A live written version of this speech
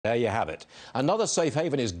There you have it. Another safe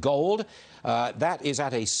haven is gold. That is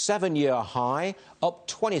at a 7-year high, up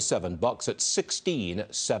 27 bucks at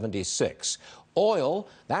 16.76. Oil,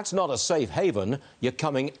 that's not a safe haven. You're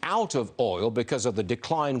coming out of oil because of the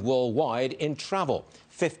decline worldwide in travel.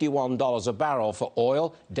 $51 a barrel for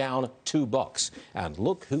oil, down 2 bucks. And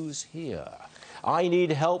look who's here. I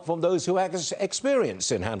need help from those who have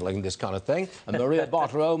experience in handling this kind of thing. And Maria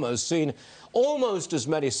Bartiromo has seen almost as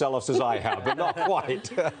many sell-offs as I have, but not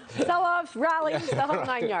quite. Sell-offs, rallies, the whole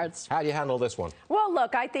 9 yards. How do you handle this one? Well,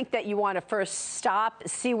 look, I think that you want to first stop,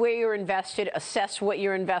 see where you're invested, assess what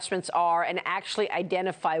your investments are, and actually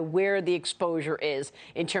identify where the exposure is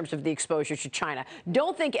in terms of the exposure to China.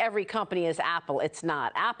 Don't think every company is Apple. It's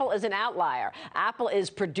not. Apple is an outlier. Apple is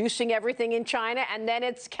producing everything in China, and then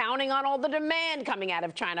it's counting on all the demand coming out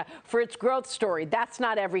of China for its growth story. That's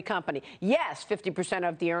not every company. Yes, 50%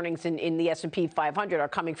 of the earnings in the S&P 500 are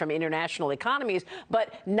coming from international economies,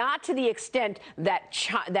 but not to the extent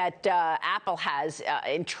that Apple has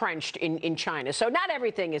entrenched in China. So not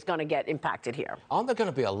everything is going to get impacted here. Aren't there going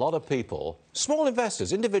to be a lot of people, small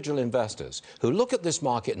investors, individual investors, who look at this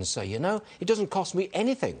market and say, you know, it doesn't cost me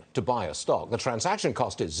anything to buy a stock. The transaction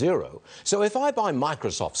cost is zero. So if I buy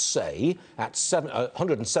Microsoft, say, at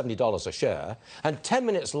 $170 a share, and 10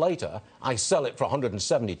 minutes later I sell it for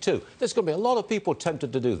 $172, there's going to be a lot of people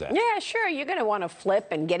tempted to do that. Yeah, sure. You're going to want to flip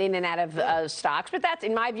and get in and out of stocks. But that's,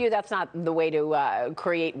 in my view, that's not the way to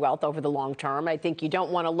create wealth over the long term. I think you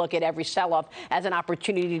don't want to look at every sell-off as an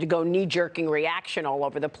opportunity to go knee-jerking reaction all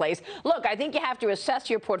over the place. Look, I think you have to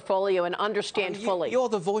assess your portfolio and understand fully. You're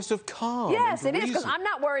the voice of calm. Yes, it is, because I'm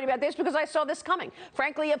not worried about this because I saw this coming.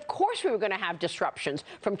 Frankly, of course we were going to have disruptions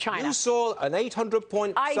from China. You saw an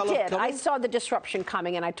 800-point sell-off coming? I did. I saw the disruption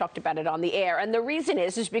coming, and I talked about it on the air. And the reason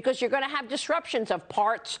is because you're going to have disruptions of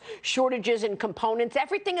parts, shortages in components.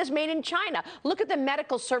 Everything is made in China. Look at the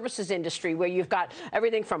medical services industry, where you've got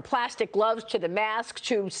everything from plastic gloves to the masks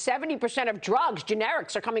to 70% of drugs,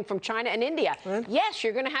 generics, are coming from China and India. Right. Yes,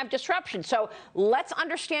 you're going to have disruption. So let's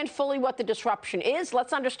understand fully what the disruption is.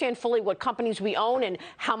 Let's understand fully what companies we own and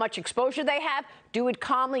how much exposure they have. Do it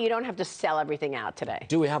calmly. You don't have to sell everything out today.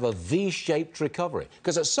 Do we have a V-shaped recovery?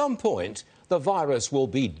 Because at some point, the virus will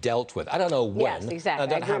be dealt with. I don't know when. Yes, exactly. I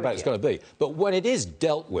don't know how bad it's going to be. But when it is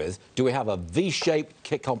dealt with, do we have a V-shaped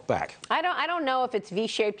kick up back? I don't know if it's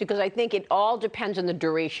V-shaped, because I think it all depends on the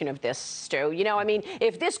duration of this, Stu. You know, I mean,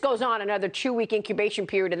 if this goes on another 2-week incubation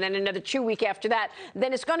period and then another 2 week after that,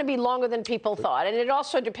 then it's going to be longer than people thought. And it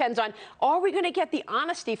also depends on, are we going to get the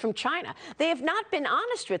honesty from China? They have not been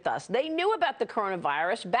honest with us. They knew about the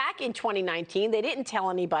coronavirus back in 2019. They didn't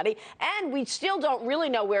tell anybody. And we still don't really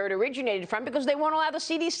know where it originated from, because they won't allow the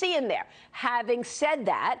CDC in there. Having said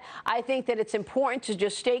that, I think that it's important to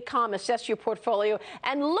just stay calm, assess your portfolio,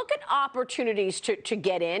 and look at opportunities to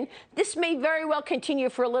get in. This may very well continue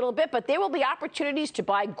for a little bit, but there will be opportunities to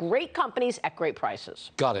buy great companies at great prices.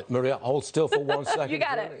 Got it. Maria, hold still for 1 second. You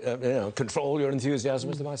got it. Control your enthusiasm,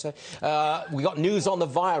 as they might say. We got news on the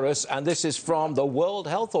virus, and this is from the World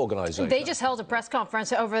Health Organization. They just held a press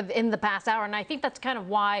conference in the past hour, and I think that's kind of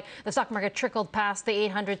why the stock market trickled past the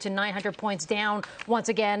 800 to 900 points down once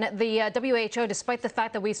again. The WHO, despite the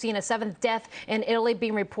fact that we've seen a 7th death in Italy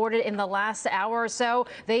being reported in the last hour or so,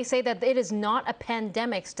 they say that it is not a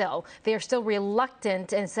pandemic still. They are still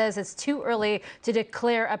reluctant and says it's too early to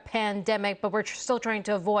declare a pandemic, but we're still trying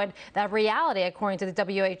to avoid that reality, according to the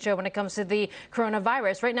WHO, when it comes to the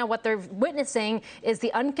coronavirus. Right now, what they're witnessing is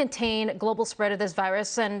the uncontained global spread of this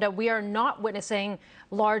virus, and we are not witnessing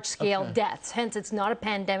large-scale deaths. Hence, it's not a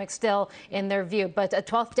pandemic still in their view. But a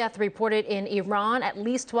 12th death reported in Iran, at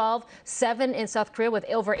least 12, 7 in South Korea with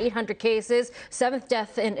over 800 cases, 7th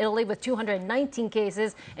death in Italy with 219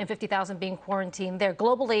 cases and 50,000 being quarantined there.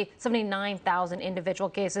 Globally, 79,000 individual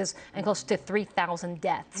cases and close to 3,000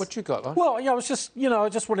 deaths. What you got, Lance? Well, yeah, I was just, I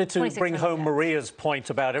just wanted to bring home Maria's point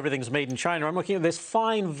about everything's made in China. I'm looking at this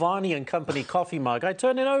fine Varney and Company coffee mug. I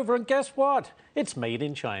turn it over and guess what? It's made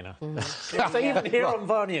in China. So even here on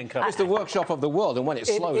Varney and Company. It's the workshop of the world, and when it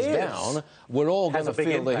slows down, we're all going to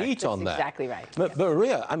feel the heat on that. Exactly right. But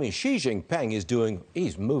Maria, I mean, Xi Jinping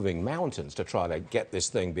he's moving mountains to try to get this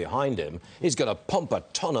thing behind him. He's going to pump a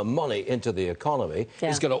ton of money into the economy. Yeah.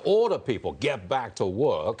 He's going to order people, get back to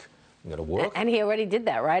work. Going to work. And he already did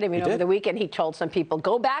that, right? I mean, over the weekend, he told some people,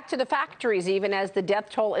 go back to the factories, even as the death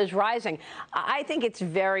toll is rising. I think it's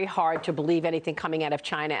very hard to believe anything coming out of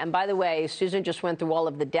China. And by the way, Susan just went through all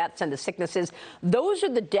of the deaths and the sicknesses. Those are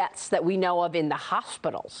the deaths that we know of in the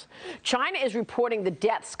hospitals. China is reporting the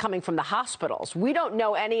deaths coming from the hospitals. We don't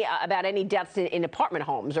know about any deaths in apartment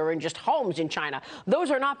homes or in just homes in China. Those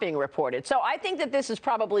are not being reported. So I think that this is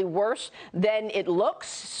probably worse than it looks,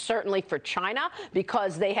 certainly for China,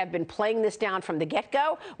 because they have been playing this down from the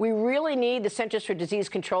get-go. We really need the Centers for Disease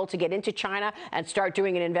Control to get into China and start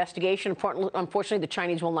doing an investigation. Unfortunately, the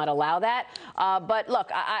Chinese will not allow that. But look,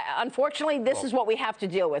 unfortunately, this is what we have to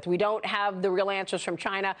deal with. We don't have the real answers from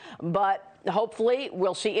China, but hopefully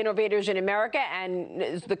we'll see innovators in America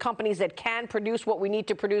and the companies that can produce what we need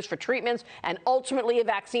to produce for treatments and ultimately a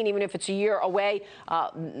vaccine, even if it's a year away.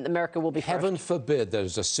 America will be first. Heaven forbid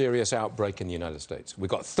there's a serious outbreak in the United States. We've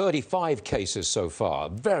got 35 cases so far.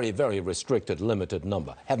 Very, very restricted, limited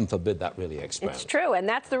number. Heaven forbid that really expands. It's true, and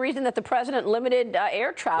that's the reason that the president limited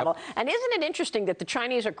air travel. Yep. And isn't it interesting that the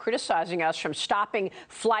Chinese are criticizing us from stopping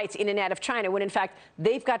flights in and out of China when, in fact,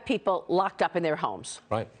 they've got people locked up in their homes?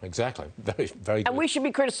 Right, exactly. Very, very good. And we should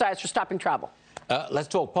be criticized for stopping travel. Let's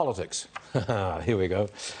talk politics. Here we go.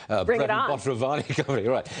 Bring it on.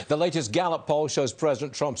 Right. The latest Gallup poll shows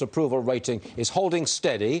President Trump's approval rating is holding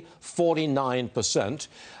steady, 49%.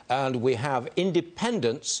 And we have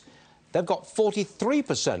independents. They've got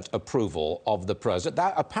 43% approval of the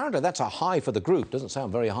president. Apparently, that's a high for the group. Doesn't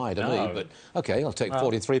sound very high to me, but OK, I'll take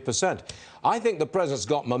 43%. I think the president's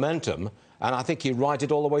got momentum, and I think he'd ride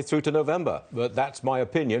it all the way through to November. But that's my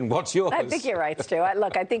opinion. What's yours? I think you're right, Stu.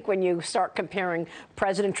 Look, I think when you start comparing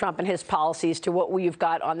President Trump and his policies to what we've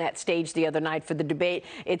got on that stage the other night for the debate,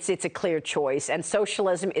 it's a clear choice. And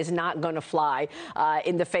socialism is not going to fly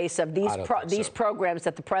in the face of these programs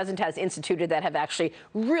that the president has instituted that have actually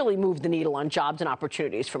really moved the needle on jobs and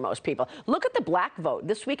opportunities for most people. Look at the black vote.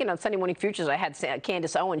 This weekend on Sunday Morning Futures, I had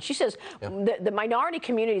Candace Owens. She says the minority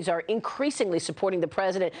communities are increasingly supporting the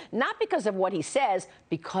president, not because of what he says,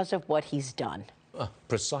 because of what he's done.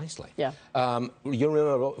 Precisely. Yeah. You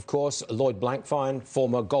remember, of course, Lloyd Blankfein,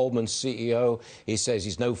 former Goldman CEO. He says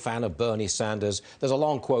he's no fan of Bernie Sanders. There's a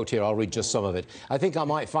long quote here. I'll read just some of it. I think I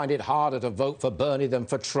might find it harder to vote for Bernie than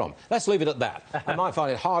for Trump. Let's leave it at that. I might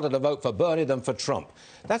find it harder to vote for Bernie than for Trump.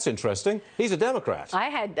 That's interesting. He's a Democrat.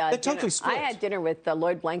 They're totally split. I had dinner with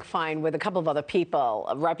Lloyd Blankfein with a couple of other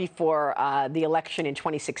people right before the election in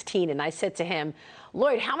 2016, and I said to him,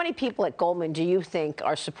 Lloyd, how many people at Goldman do you think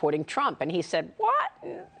are supporting Trump? And he said, what?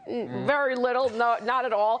 Very little, no, not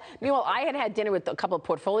at all. Meanwhile, I had dinner with a couple of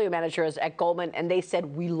portfolio managers at Goldman, and they said,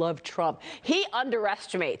 we love Trump. He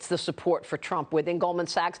underestimates the support for Trump within Goldman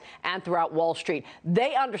Sachs and throughout Wall Street.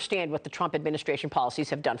 They understand what the Trump administration policies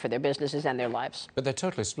have done for their businesses and their lives. But they're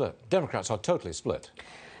totally split. Democrats are totally split.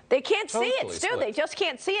 They can't see it, Stu. They just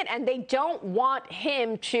can't see it, and they don't want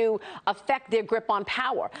him to affect their grip on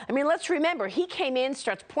power. I mean, let's remember, he came in,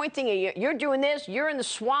 starts pointing, you're doing this, you're in the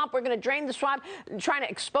swamp, we're going to drain the swamp, trying to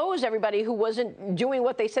expose everybody who wasn't doing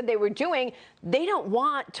what they said they were doing. They don't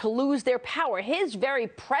want to lose their power. His very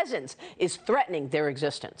presence is threatening their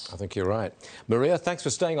existence. I think you're right. Maria, thanks for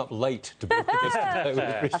staying up late to be with us today. We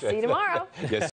appreciate I'll see you tomorrow. Yes.